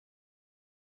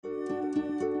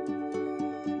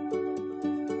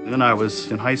When I was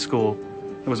in high school,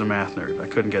 I was a math nerd. I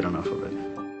couldn't get enough of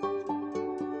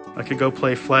it. I could go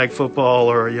play flag football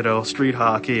or, street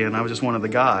hockey, and I was just one of the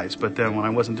guys. But then when I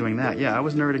wasn't doing that, yeah, I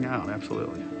was nerding out,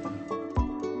 absolutely.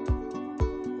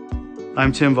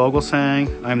 I'm Tim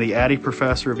Vogelsang. I'm the Addy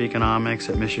Professor of Economics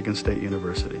at Michigan State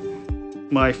University.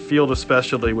 My field of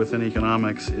specialty within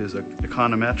economics is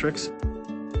econometrics.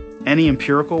 Any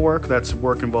empirical work, that's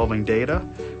work involving data,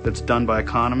 that's done by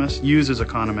economists, uses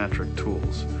econometric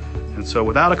tools. And so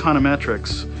without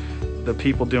econometrics, the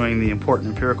people doing the important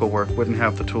empirical work wouldn't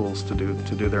have the tools to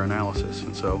do their analysis.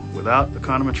 And so without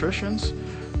econometricians,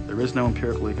 there is no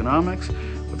empirical economics.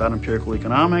 Without empirical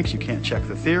economics, you can't check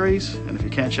the theories. And if you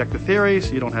can't check the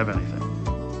theories, you don't have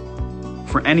anything.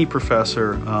 For any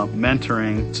professor,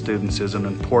 mentoring students is an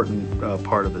important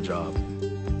part of the job.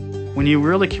 When you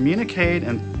really communicate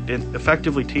and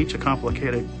effectively teach a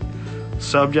complicated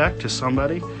subject to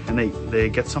somebody and they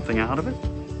get something out of it,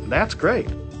 that's great.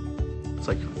 It's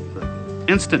like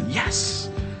instant yes.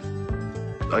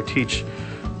 I teach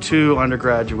 2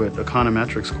 undergraduate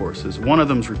econometrics courses. One of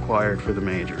them's required for the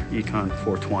major, Econ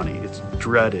 420. It's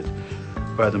dreaded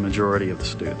by the majority of the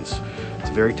students. It's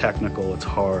very technical, it's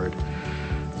hard,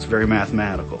 it's very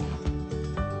mathematical.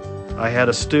 I had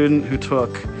a student who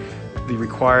took the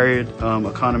required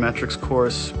econometrics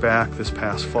course back this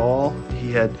past fall.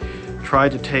 He had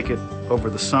tried to take it over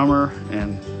the summer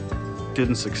and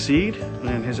didn't succeed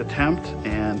in his attempt,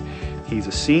 and he's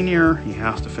a senior. He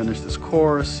has to finish this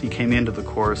course. He came into the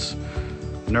course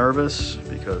nervous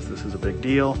because this is a big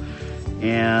deal,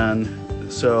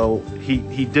 and so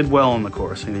he did well in the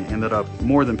course, and he ended up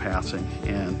more than passing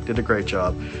and did a great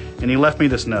job. And he left me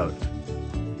this note.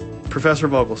 Professor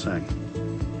Vogelsang,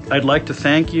 I'd like to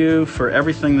thank you for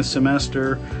everything this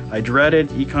semester. I dreaded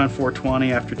Econ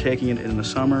 420 after taking it in the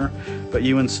summer, but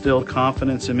you instilled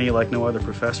confidence in me like no other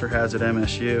professor has at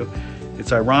MSU.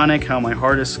 It's ironic how my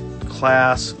hardest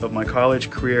class of my college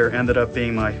career ended up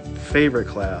being my favorite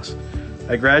class.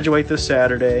 I graduate this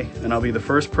Saturday, and I'll be the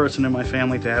first person in my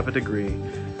family to have a degree.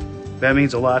 That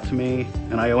means a lot to me,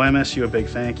 and I owe MSU a big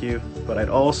thank you, but I'd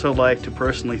also like to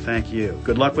personally thank you.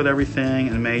 Good luck with everything,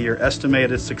 and may your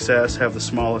estimated success have the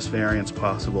smallest variance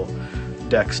possible.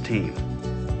 Dex team.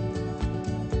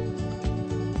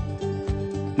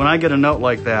 When I get a note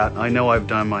like that, I know I've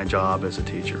done my job as a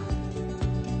teacher.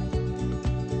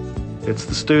 It's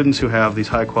the students who have these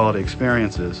high-quality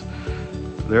experiences.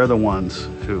 They're the ones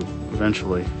who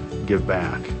eventually give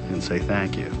back and say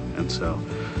thank you. And so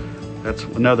that's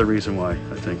another reason why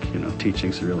I think,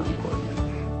 teaching's really important.